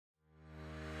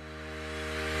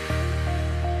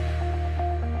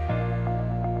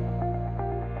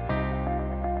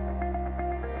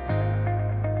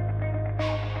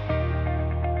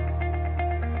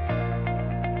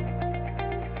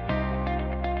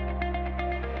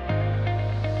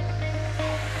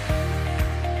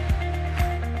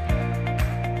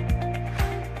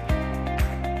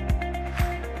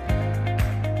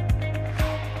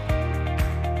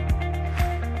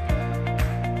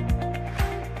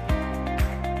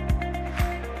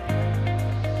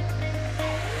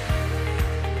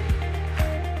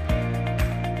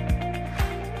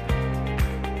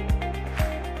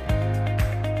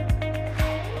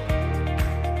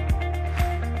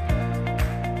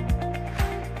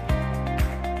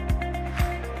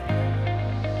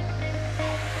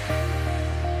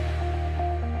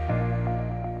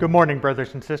Good morning,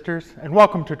 brothers and sisters, and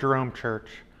welcome to Jerome Church.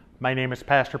 My name is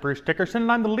Pastor Bruce Dickerson,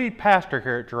 and I'm the lead pastor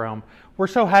here at Jerome. We're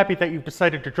so happy that you've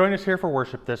decided to join us here for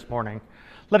worship this morning.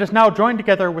 Let us now join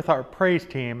together with our praise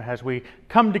team as we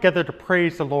come together to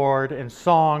praise the Lord in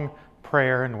song,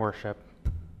 prayer, and worship.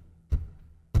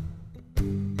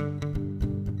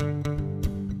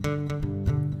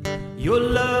 Your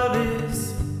love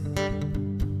is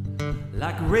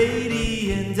like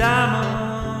radiant diamonds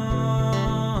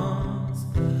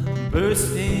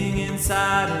bursting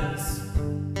inside us.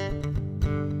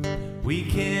 We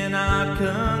cannot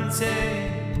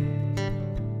contain.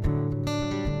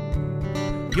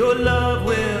 Your love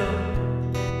will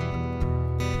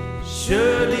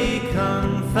surely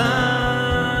confine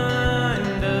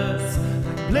us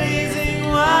like blazing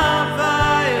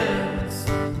wildfires,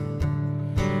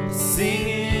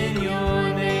 singing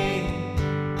your name.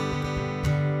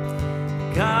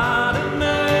 God of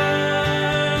mercy,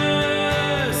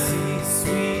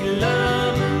 sweet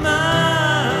love of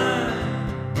mine,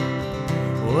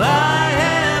 oh, I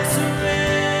have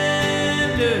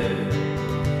surrendered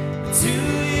to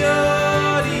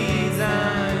your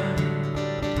design.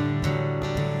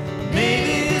 May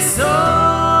this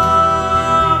offering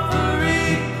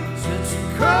stretch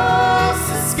across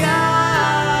the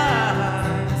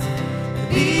skies.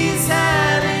 These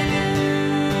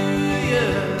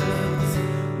hallelujahs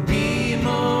be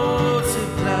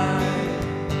multiplied.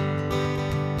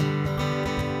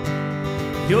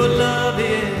 Your love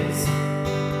is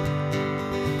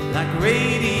like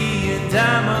radiant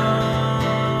diamonds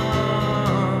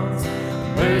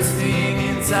bursting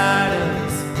inside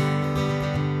us.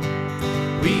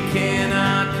 We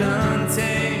cannot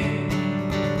contain.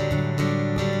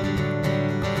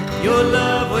 Your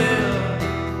love will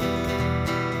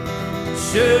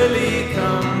surely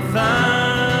come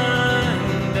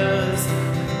find us,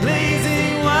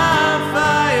 blazing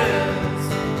wildfires,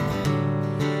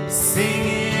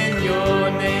 singing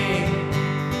your name.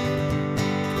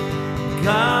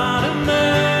 God of mercy,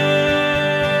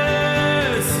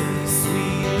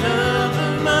 sweet love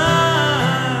of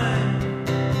mine,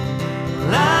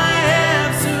 I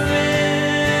have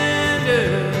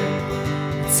surrendered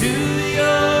to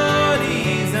your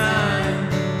design.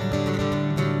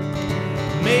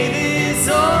 May this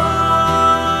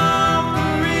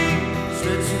offering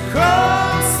stretch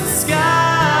across the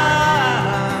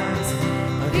skies.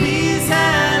 These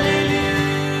hallelujahs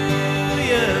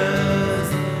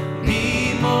be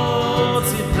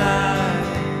multiplied.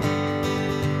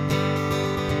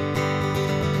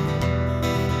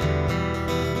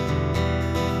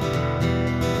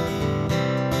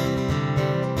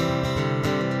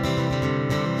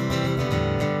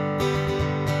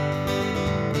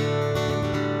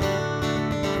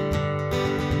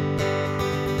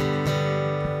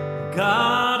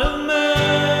 God of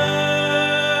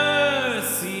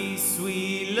mercy,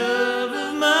 sweet love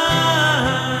of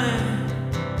mine,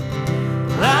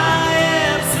 I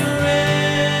have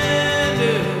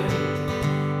surrendered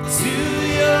to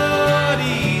your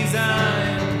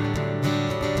design.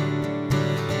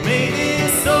 May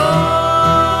this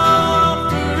offering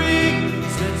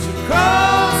stretch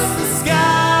across the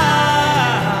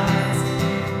skies.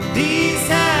 These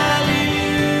hallelujahs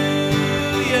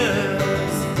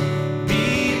be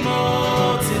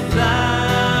multiplied.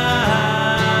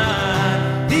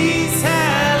 These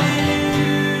hallelujahs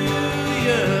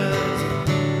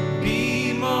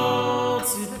be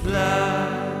multiplied.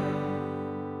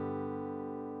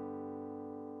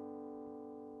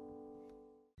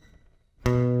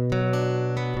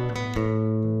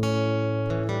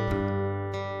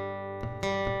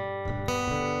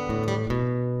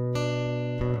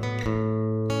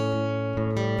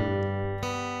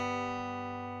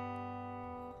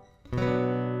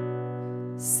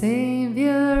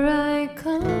 Savior, I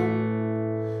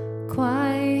come,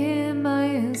 quiet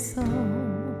my soul.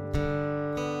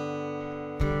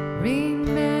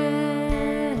 Remember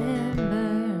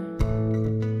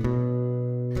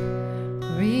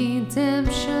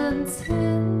redemption's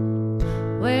hill,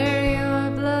 where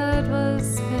your blood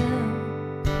was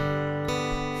spilled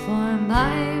for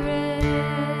my ransom.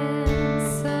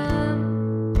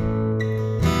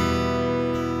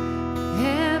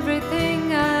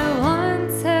 Everything I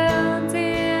once held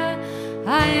dear,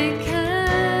 I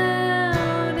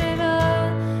count it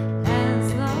all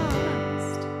as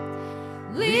lost.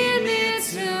 Lead me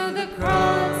to the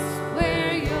cross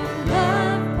where your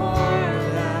love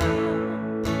poured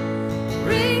out.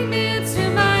 Bring me to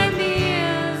my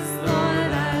knees,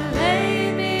 Lord, I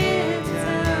lay me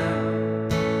down.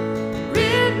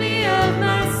 Rid me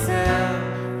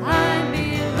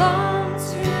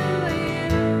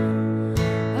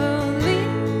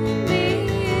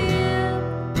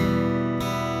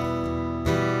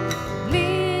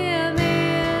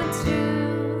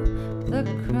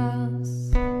the cross.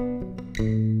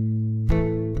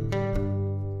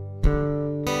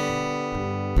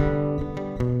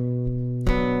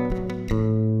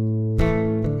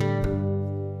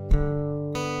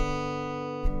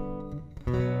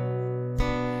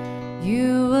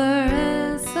 You were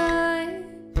as I,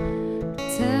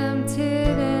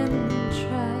 tempted and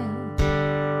tried.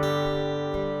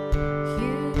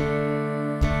 Human.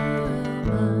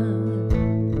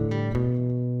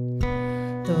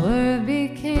 The Word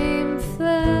became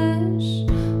flesh,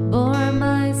 bore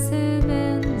my sin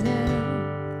and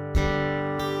death.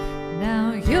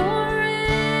 Now you're risen.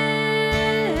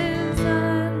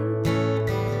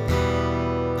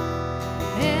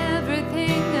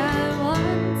 Everything I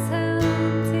once held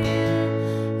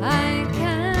dear, I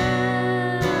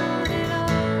count it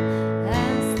all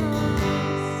as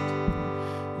lost.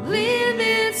 Lead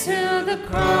me to the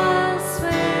cross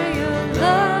where your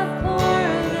love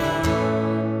poured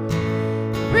out.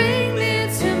 Bring me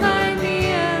to my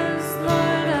knees,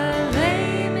 Lord, I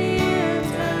lay me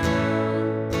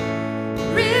down.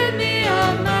 Rid me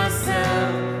of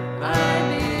myself, I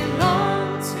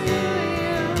belong to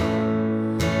you.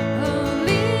 Oh,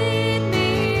 lead me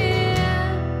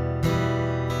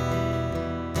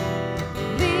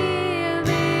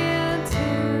to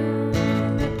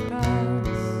the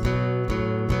cross,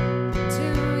 to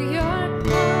your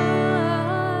heart,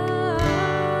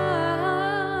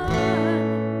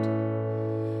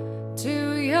 to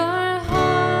your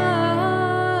heart.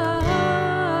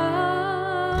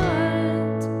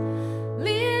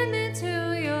 Lead me to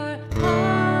your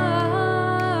heart.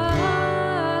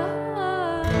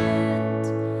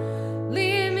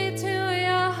 Lead me to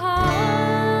your heart.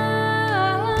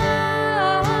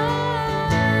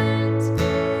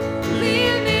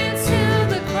 Lead me to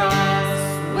the cross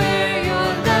where your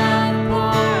love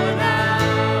poured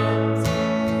out.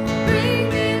 Bring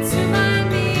me to my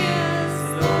knees,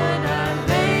 Lord, I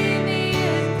lay me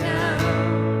down.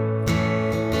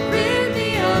 Rid me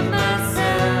of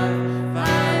myself, I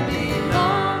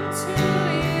belong to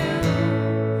you.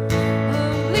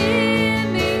 Oh, lead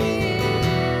me to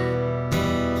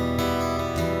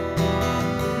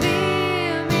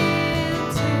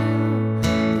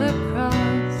the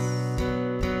cross.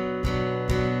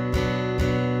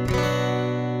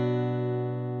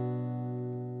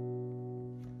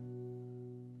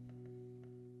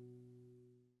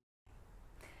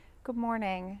 Good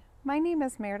morning. My name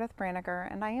is Meredith Braniger,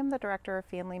 and I am the Director of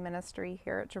Family Ministry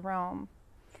here at Jerome.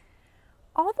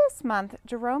 All this month,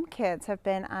 Jerome kids have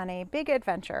been on a big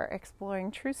adventure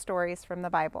exploring true stories from the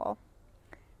Bible.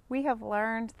 We have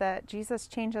learned that Jesus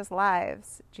changes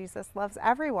lives, Jesus loves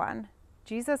everyone,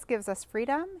 Jesus gives us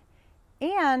freedom,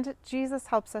 and Jesus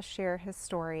helps us share his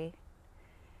story.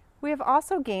 We have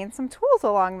also gained some tools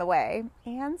along the way.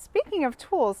 And speaking of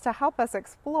tools to help us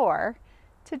explore,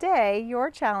 today your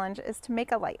challenge is to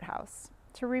make a lighthouse,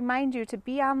 to remind you to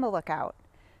be on the lookout,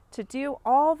 to do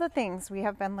all the things we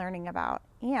have been learning about,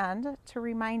 and to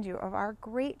remind you of our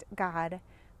great God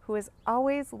who is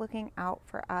always looking out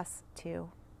for us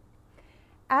too.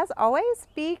 As always,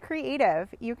 be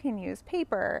creative. You can use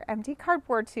paper, empty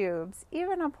cardboard tubes,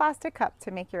 even a plastic cup to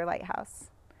make your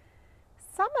lighthouse.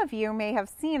 Some of you may have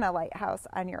seen a lighthouse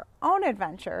on your own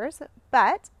adventures,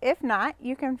 but if not,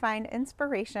 you can find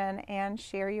inspiration and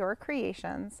share your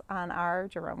creations on our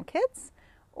Jerome Kids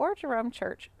or Jerome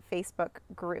Church Facebook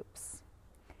groups.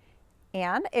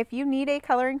 And if you need a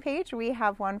coloring page, we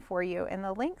have one for you in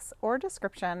the links or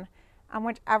description on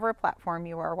whichever platform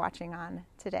you are watching on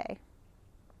today.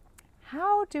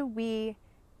 How do we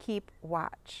keep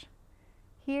watch?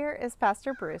 Here is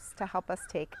Pastor Bruce to help us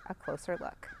take a closer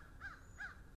look.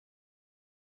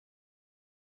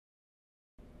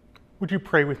 Would you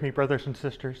pray with me, brothers and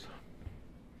sisters?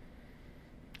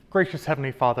 Gracious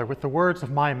Heavenly Father, with the words of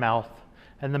my mouth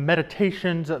and the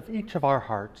meditations of each of our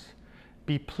hearts,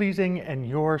 be pleasing in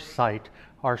your sight,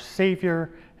 our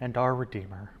Savior and our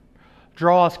Redeemer.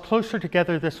 Draw us closer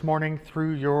together this morning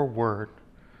through your word.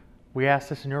 We ask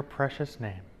this in your precious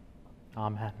name.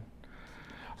 Amen.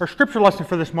 Our scripture lesson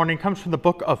for this morning comes from the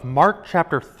book of Mark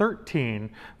chapter 13,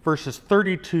 verses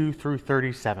 32 through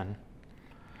 37.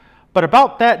 But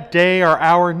about that day or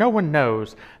hour no one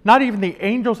knows, not even the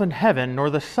angels in heaven nor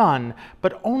the Son,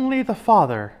 but only the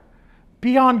Father.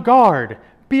 Be on guard,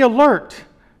 be alert.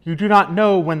 You do not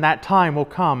know when that time will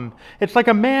come. It's like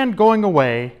a man going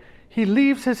away. He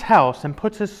leaves his house and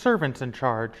puts his servants in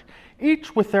charge,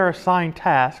 each with their assigned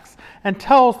tasks, and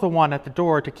tells the one at the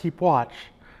door to keep watch.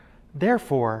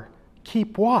 Therefore,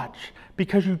 keep watch,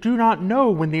 because you do not know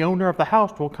when the owner of the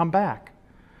house will come back,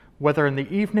 whether in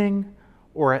the evening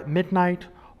or at midnight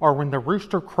or when the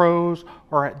rooster crows,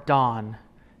 or at dawn.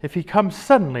 If he comes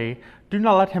suddenly, do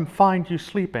not let him find you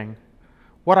sleeping.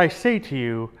 What I say to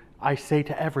you, I say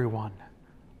to everyone.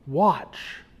 Watch.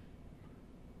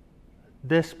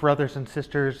 This, brothers and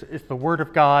sisters, is the word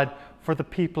of God for the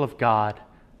people of God.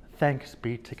 Thanks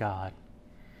be to God.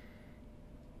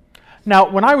 Now,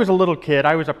 when I was a little kid,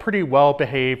 I was a pretty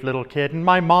well-behaved little kid, and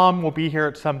my mom will be here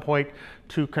at some point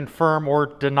to confirm or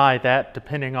deny that,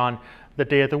 depending on the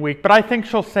day of the week. But I think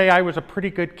she'll say I was a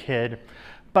pretty good kid.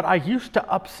 But I used to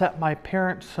upset my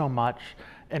parents so much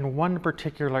in one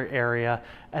particular area,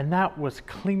 and that was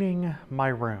cleaning my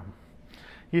room.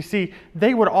 You see,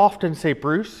 they would often say,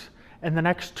 Bruce, in the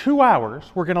next 2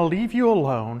 hours, we're going to leave you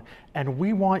alone, and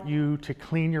we want you to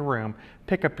clean your room.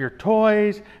 Pick up your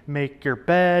toys, make your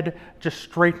bed, just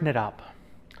straighten it up.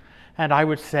 And I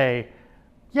would say,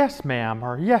 yes, ma'am,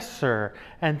 or yes, sir.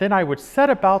 And then I would set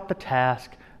about the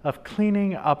task of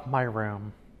cleaning up my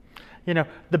room. You know,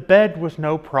 the bed was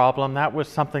no problem. That was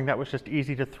something that was just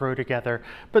easy to throw together.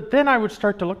 But then I would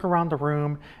start to look around the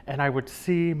room and I would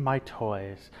see my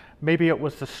toys. Maybe it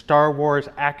was the Star Wars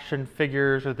action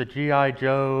figures or the G.I.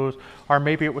 Joes, or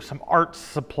maybe it was some art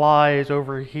supplies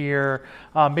over here.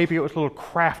 Maybe it was a little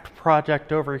craft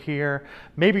project over here.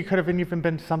 Maybe it could have even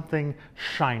been something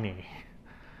shiny.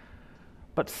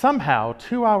 But somehow,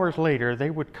 2 hours later, they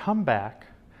would come back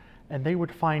and they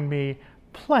would find me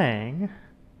playing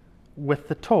with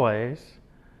the toys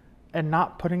and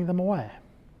not putting them away.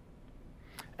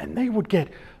 And they would get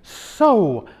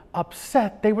so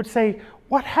upset. They would say,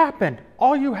 what happened?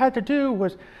 All you had to do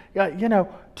was,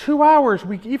 2 hours.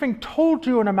 We even told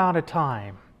you an amount of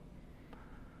time.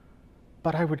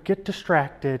 But I would get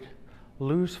distracted,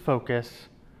 lose focus,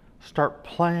 start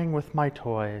playing with my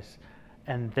toys,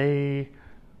 and they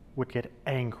would get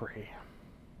angry.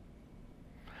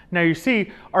 Now you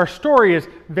see, our story is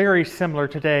very similar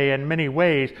today in many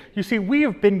ways. You see, we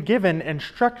have been given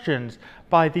instructions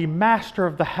by the master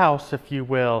of the house, if you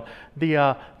will,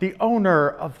 the owner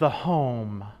of the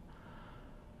home,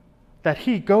 that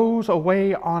he goes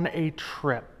away on a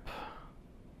trip.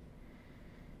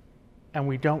 And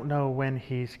we don't know when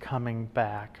he's coming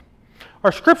back.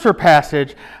 Our scripture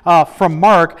passage from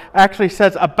Mark actually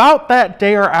says, about that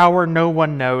day or hour no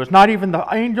one knows, not even the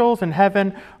angels in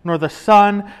heaven, nor the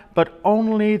Son, but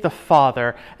only the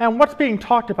Father. And what's being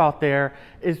talked about there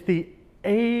is the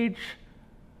age,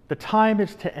 the time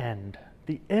is to end,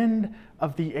 the end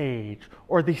of the age,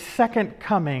 or the second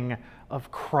coming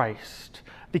of Christ,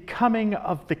 the coming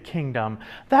of the kingdom.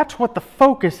 That's what the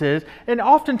focus is. And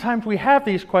oftentimes we have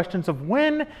these questions of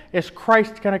when is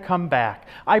Christ going to come back?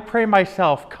 I pray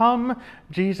myself, come,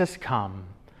 Jesus, come.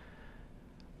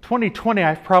 2020,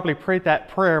 I've probably prayed that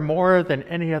prayer more than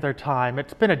any other time.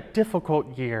 It's been a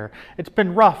difficult year. It's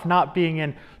been rough not being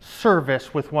in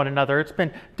service with one another. It's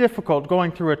been difficult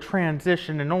going through a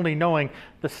transition and only knowing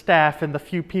the staff and the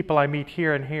few people I meet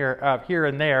here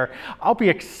and there. I'll be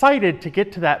excited to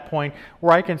get to that point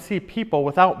where I can see people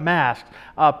without masks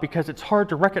because it's hard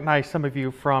to recognize some of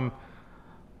you from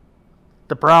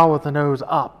the brow of the nose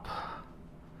up.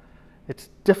 It's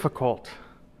difficult.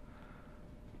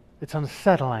 It's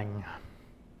unsettling.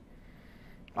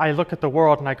 I look at the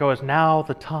world and I go, is now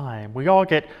the time? We all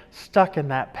get stuck in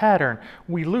that pattern.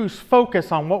 We lose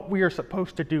focus on what we are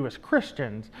supposed to do as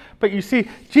Christians. But you see,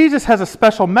 Jesus has a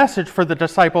special message for the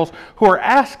disciples who are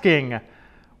asking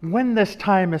when this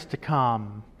time is to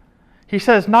come. He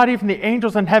says, not even the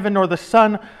angels in heaven nor the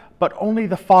Son, but only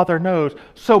the Father knows.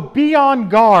 So be on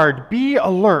guard, be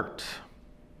alert.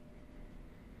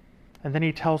 And then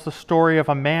he tells the story of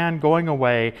a man going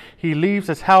away. He leaves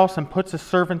his house and puts his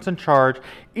servants in charge,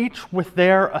 each with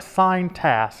their assigned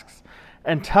tasks,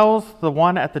 and tells the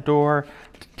one at the door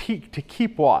to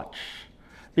keep watch.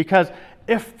 Because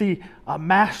if the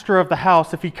master of the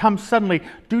house, if he comes suddenly,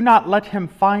 do not let him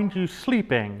find you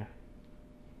sleeping.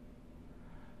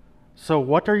 So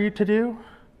what are you to do?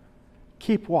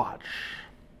 Keep watch.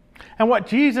 And what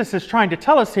Jesus is trying to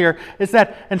tell us here is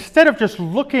that instead of just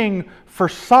looking for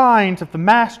signs of the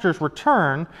master's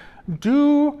return,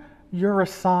 do your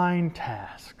assigned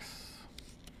tasks.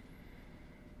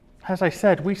 As I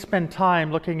said, we spend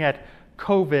time looking at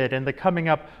COVID and the coming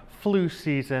up flu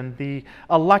season, the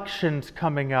elections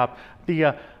coming up,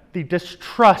 the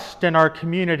distrust in our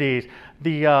communities,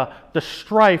 the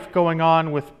strife going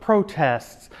on with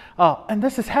protests. And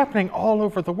this is happening all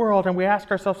over the world, and we ask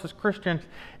ourselves as Christians,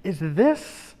 is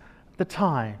this the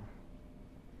time?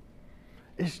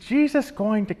 Is Jesus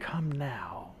going to come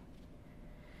now?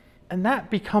 And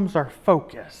that becomes our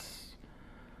focus.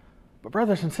 But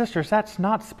brothers and sisters, that's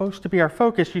not supposed to be our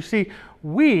focus. You see,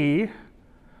 we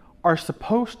are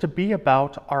supposed to be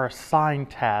about our assigned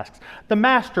tasks. The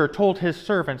master told his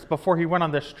servants before he went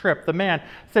on this trip, the man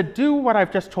said, do what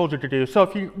I've just told you to do. So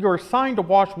if you're assigned to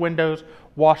wash windows,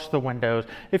 wash the windows.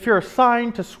 If you're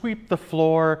assigned to sweep the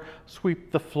floor,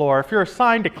 sweep the floor. If you're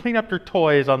assigned to clean up your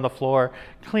toys on the floor,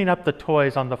 clean up the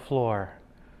toys on the floor.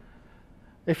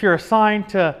 If you're assigned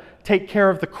to take care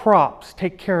of the crops,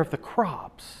 take care of the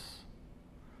crops.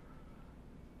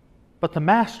 But the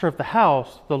master of the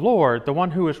house, the Lord, the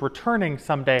one who is returning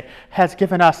someday, has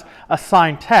given us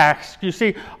assigned tasks. You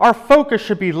see, our focus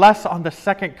should be less on the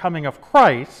second coming of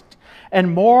Christ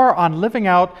and more on living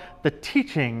out the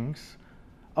teachings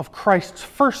of Christ's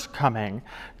first coming.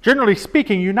 Generally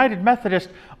speaking, United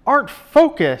Methodists aren't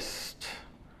focused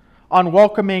on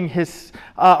welcoming His,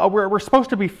 we're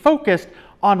supposed to be focused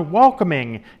on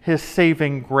welcoming His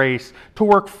saving grace to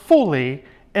work fully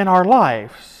in our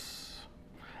lives.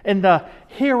 In the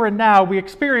here and now, we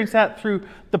experience that through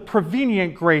the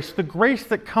prevenient grace, the grace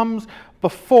that comes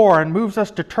before and moves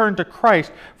us to turn to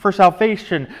Christ for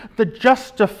salvation, the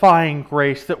justifying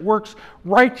grace that works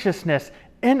righteousness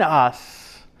in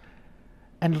us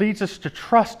and leads us to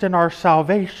trust in our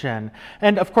salvation,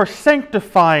 and of course,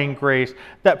 sanctifying grace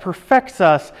that perfects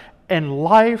us in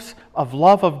lives of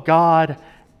love of God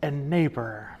and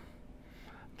neighbor.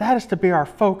 That is to be our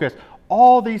focus.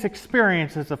 All these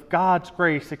experiences of God's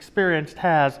grace experienced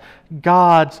has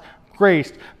God's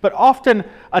grace. But often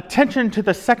attention to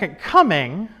the second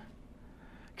coming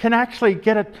can actually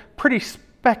get it pretty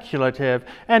speculative.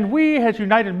 And we as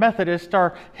United Methodists,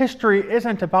 our history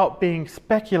isn't about being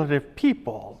speculative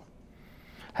people.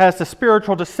 As the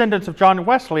spiritual descendants of John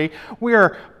Wesley, we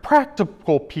are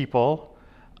practical people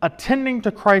attending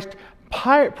to Christ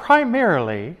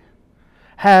primarily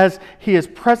as He is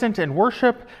present in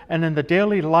worship and in the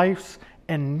daily lives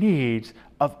and needs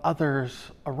of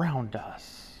others around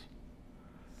us.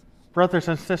 Brothers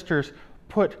and sisters,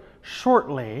 put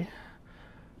shortly,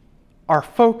 our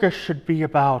focus should be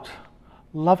about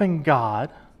loving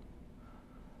God,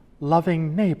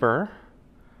 loving neighbor,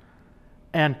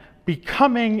 and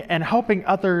becoming and helping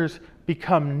others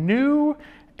become new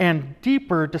and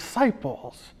deeper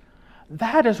disciples.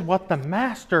 That is what the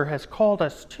Master has called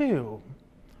us to.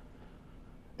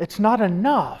 It's not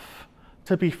enough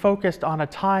to be focused on a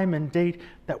time and date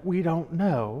that we don't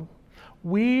know.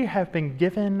 We have been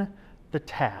given the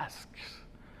tasks.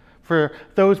 For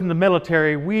those in the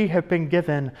military, we have been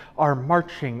given our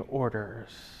marching orders.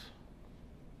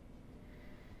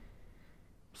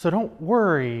 So don't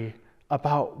worry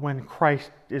about when Christ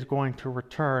is going to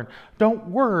return. Don't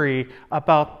worry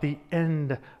about the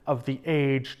end of the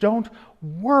age. Don't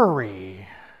worry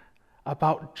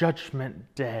about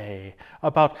Judgment Day,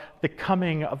 about the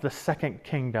coming of the second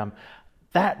kingdom.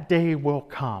 That day will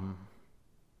come.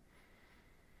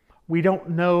 We don't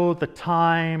know the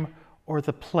time or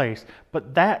the place,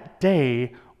 but that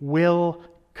day will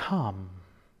come.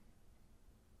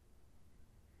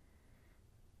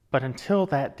 But until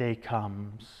that day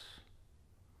comes,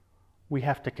 we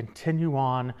have to continue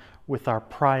on with our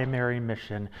primary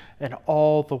mission in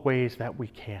all the ways that we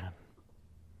can.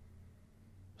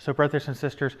 So, brothers and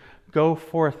sisters, go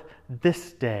forth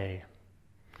this day,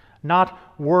 not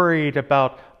worried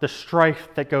about the strife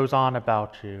that goes on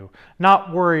about you,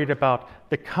 not worried about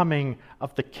the coming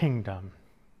of the kingdom,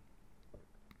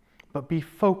 but be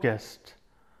focused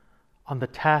on the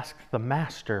task the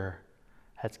Master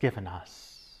has given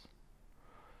us.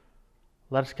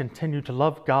 Let us continue to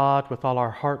love God with all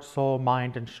our heart, soul,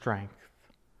 mind, and strength.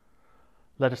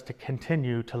 Let us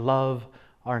continue to love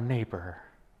our neighbor.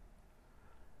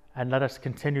 And let us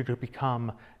continue to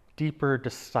become deeper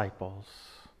disciples,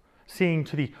 seeing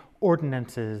to the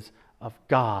ordinances of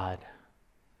God,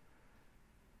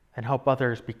 and help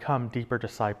others become deeper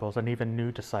disciples and even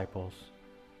new disciples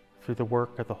through the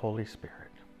work of the Holy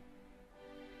Spirit.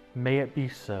 May it be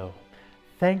so.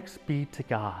 Thanks be to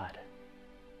God,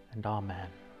 and amen.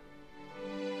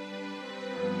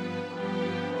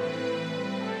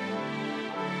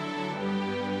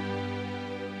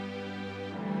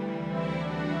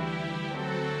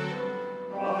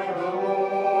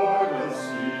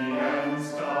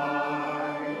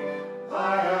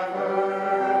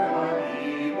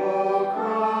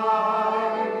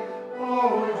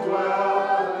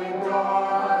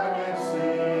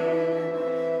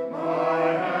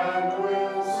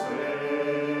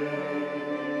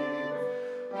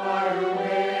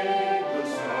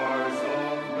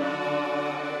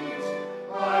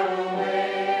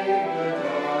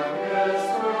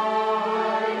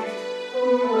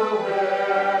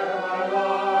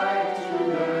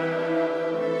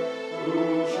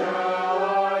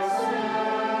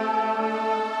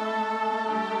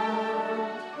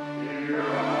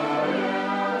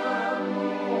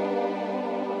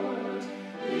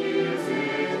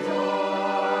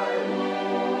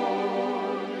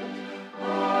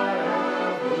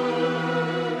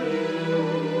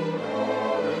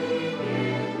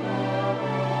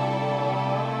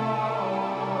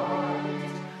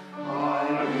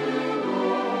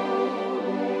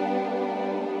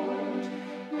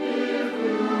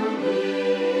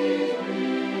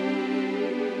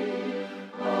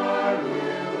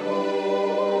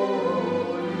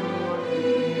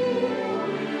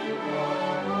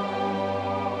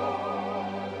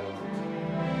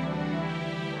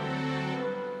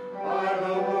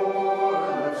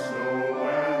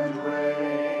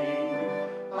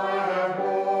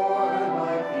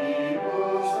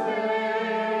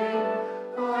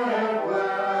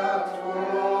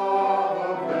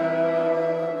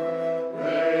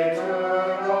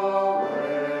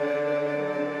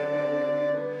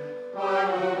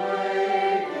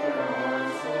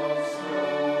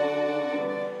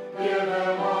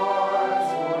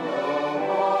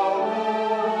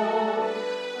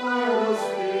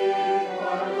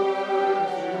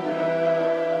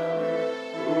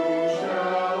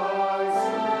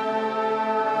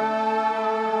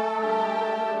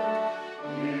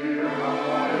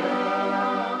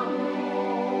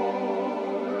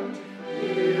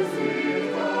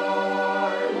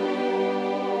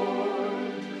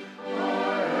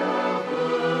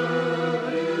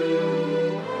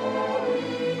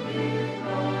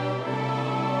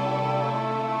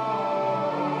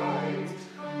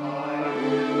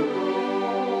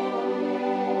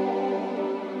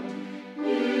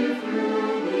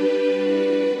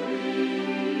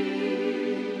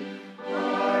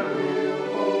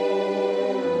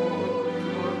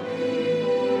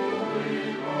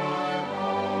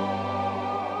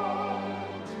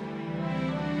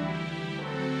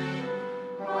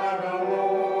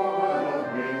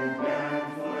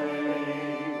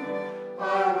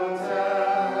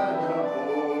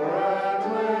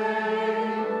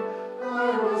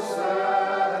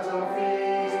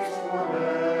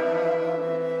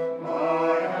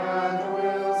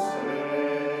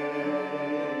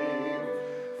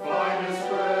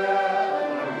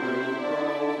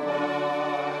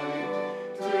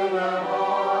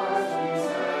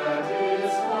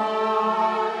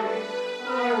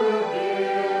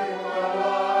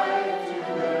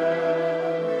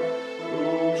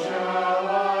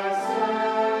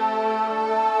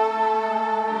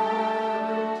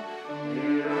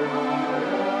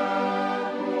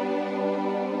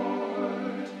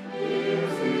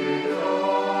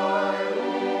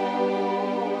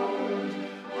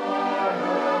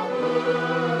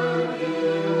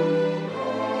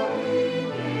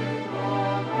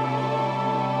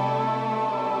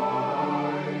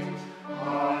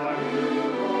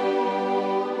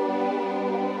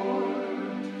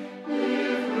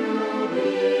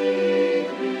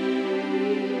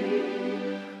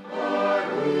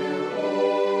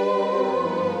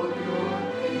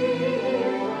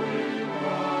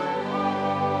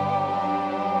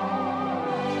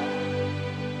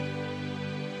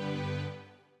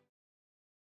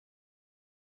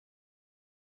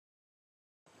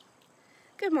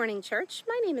 Good morning, church.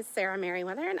 My name is Sarah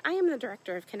Merriweather, and I am the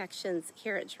Director of Connections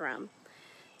here at Jerome.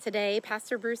 Today,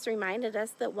 Pastor Bruce reminded us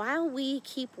that while we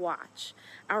keep watch,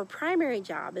 our primary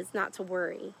job is not to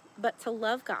worry, but to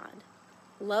love God,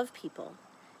 love people,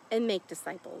 and make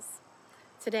disciples.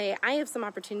 Today, I have some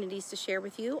opportunities to share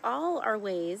with you all our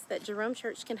ways that Jerome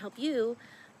Church can help you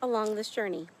along this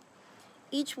journey.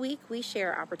 Each week, we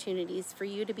share opportunities for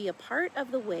you to be a part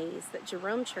of the ways that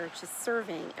Jerome Church is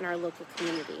serving in our local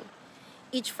community.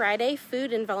 Each Friday,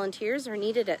 food and volunteers are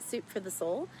needed at Soup for the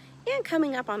Soul, and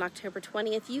coming up on October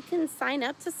 20th, you can sign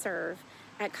up to serve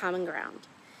at Common Ground.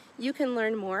 You can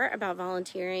learn more about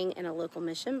volunteering in a local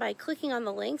mission by clicking on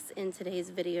the links in today's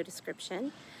video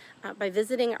description, by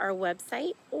visiting our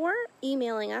website, or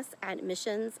emailing us at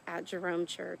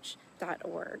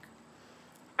missions@jeromechurch.org.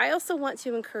 I also want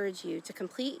to encourage you to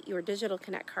complete your digital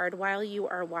Connect card while you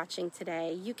are watching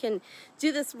today. You can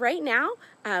do this right now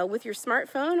with your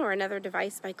smartphone or another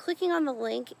device by clicking on the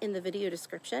link in the video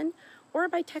description or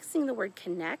by texting the word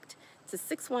CONNECT to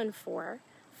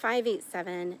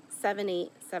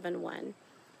 614-587-7871.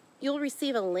 You'll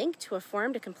receive a link to a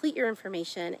form to complete your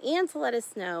information and to let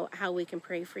us know how we can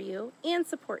pray for you and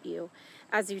support you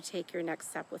as you take your next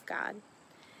step with God.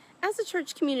 As a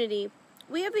church community,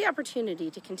 we have the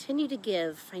opportunity to continue to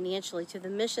give financially to the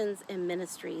missions and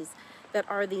ministries that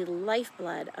are the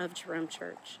lifeblood of Jerome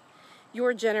Church.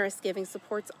 Your generous giving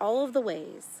supports all of the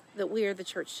ways that we are the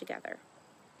church together.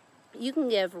 You can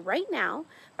give right now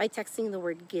by texting the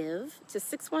word GIVE to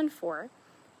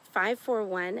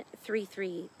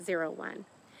 614-541-3301.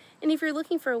 And if you're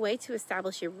looking for a way to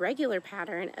establish a regular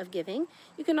pattern of giving,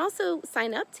 you can also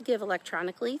sign up to give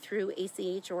electronically through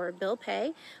ACH or bill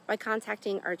pay by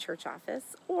contacting our church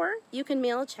office, or you can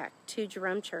mail a check to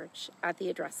Jerome Church at the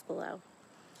address below.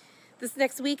 This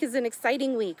next week is an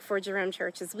exciting week for Jerome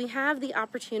Church as we have the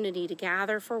opportunity to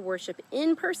gather for worship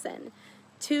in person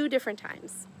 2 different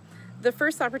times. The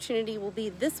first opportunity will be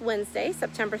this Wednesday,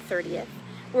 September 30th,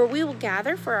 where we will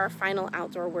gather for our final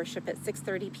outdoor worship at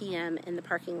 6:30 p.m. in the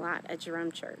parking lot at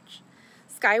Jerome Church.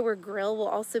 Skyward Grill will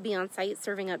also be on site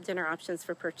serving up dinner options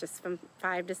for purchase from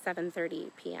 5 to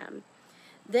 7:30 p.m.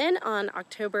 Then on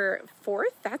October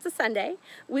 4th, that's a Sunday,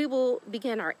 we will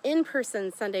begin our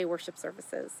in-person Sunday worship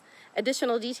services.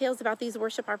 Additional details about these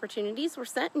worship opportunities were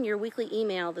sent in your weekly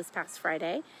email this past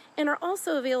Friday and are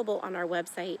also available on our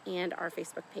website and our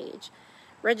Facebook page.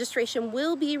 Registration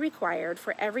will be required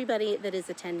for everybody that is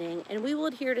attending, and we will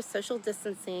adhere to social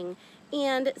distancing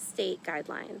and state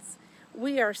guidelines.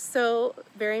 We are so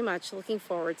very much looking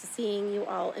forward to seeing you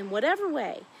all in whatever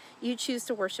way you choose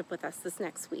to worship with us this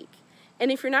next week.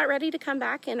 And if you're not ready to come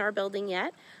back in our building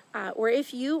yet, or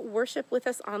if you worship with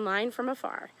us online from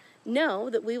afar, know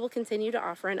that we will continue to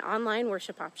offer an online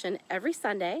worship option every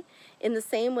Sunday in the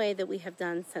same way that we have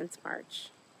done since March.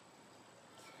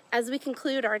 As we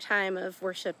conclude our time of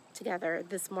worship together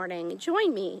this morning,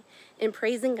 join me in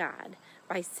praising God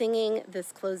by singing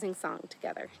this closing song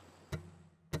together.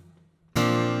 Who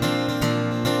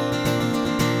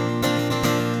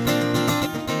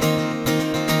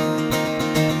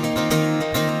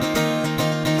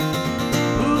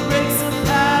breaks the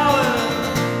power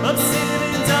of sin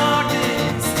and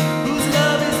darkness? Whose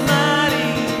love is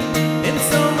mighty and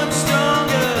so much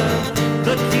stronger?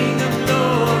 The King of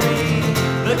glory,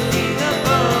 the King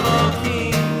above all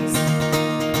kings.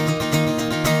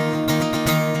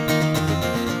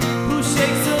 Who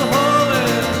shakes the whole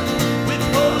earth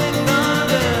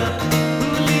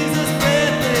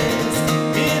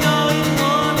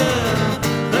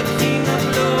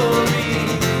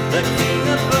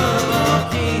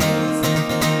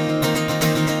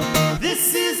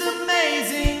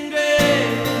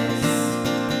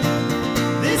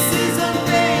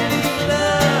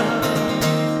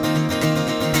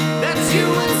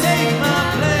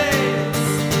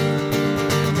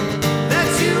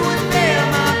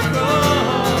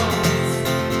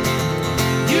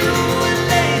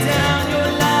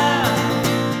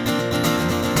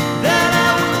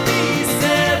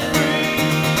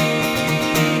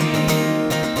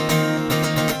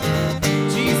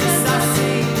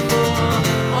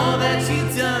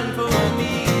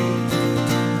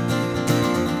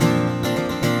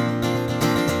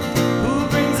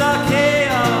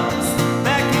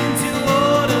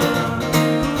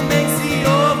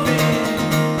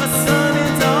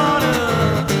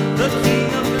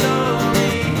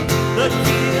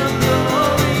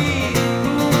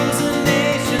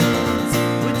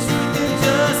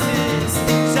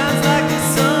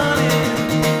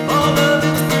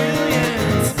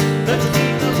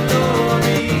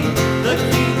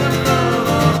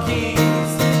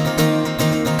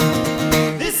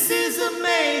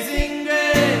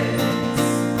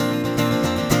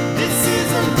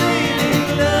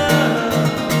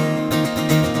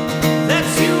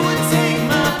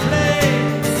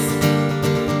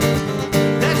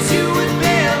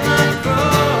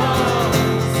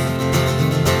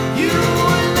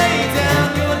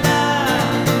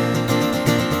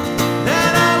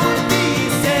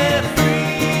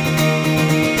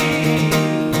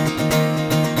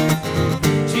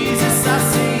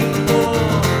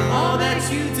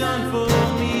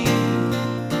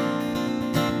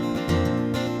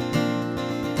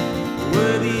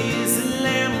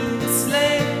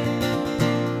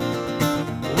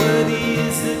Worthy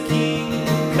is the King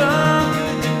who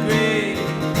conquered the grave.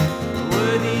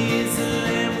 Worthy is the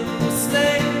Lamb who was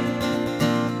slain.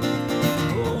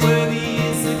 Worthy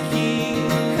is the King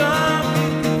who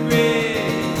conquered the grave.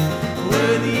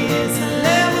 Worthy is the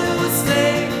Lamb who was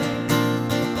slain.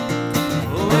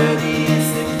 Worthy is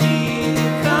the King who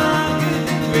conquered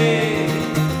the grave.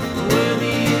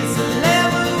 Worthy is the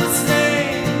Lamb who was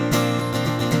slain.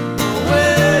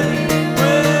 Worthy,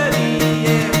 worthy,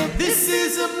 yeah. This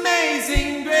is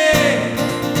amazing grace.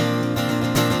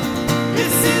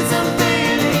 This is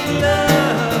unfailing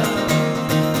love.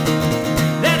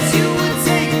 That you would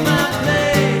take my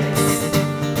place.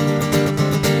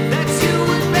 That you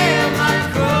would bear my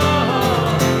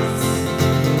cross.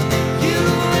 You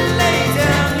would lay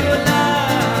down your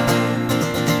life.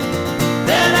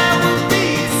 That I would be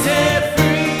set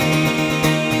free.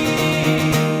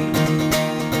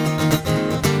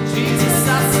 Jesus, I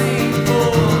sing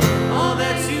for all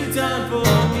that you've done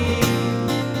for me.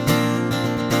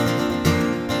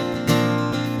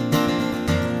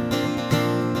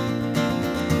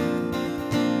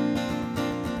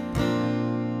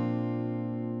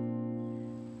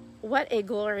 What a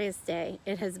glorious day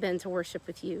it has been to worship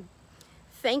with you.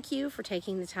 Thank you for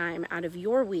taking the time out of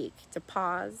your week to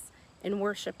pause and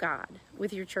worship God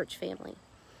with your church family.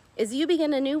 As you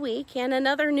begin a new week and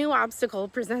another new obstacle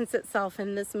presents itself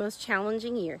in this most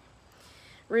challenging year,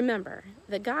 remember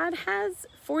that God has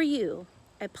for you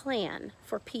a plan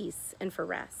for peace and for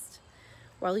rest.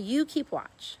 While you keep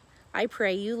watch, I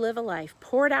pray you live a life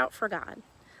poured out for God,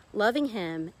 loving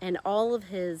Him and all of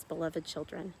His beloved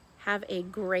children. Have a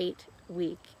great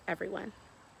week, everyone.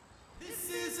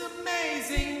 This is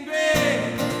amazing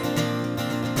grace.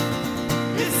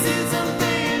 This is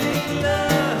unfailing love.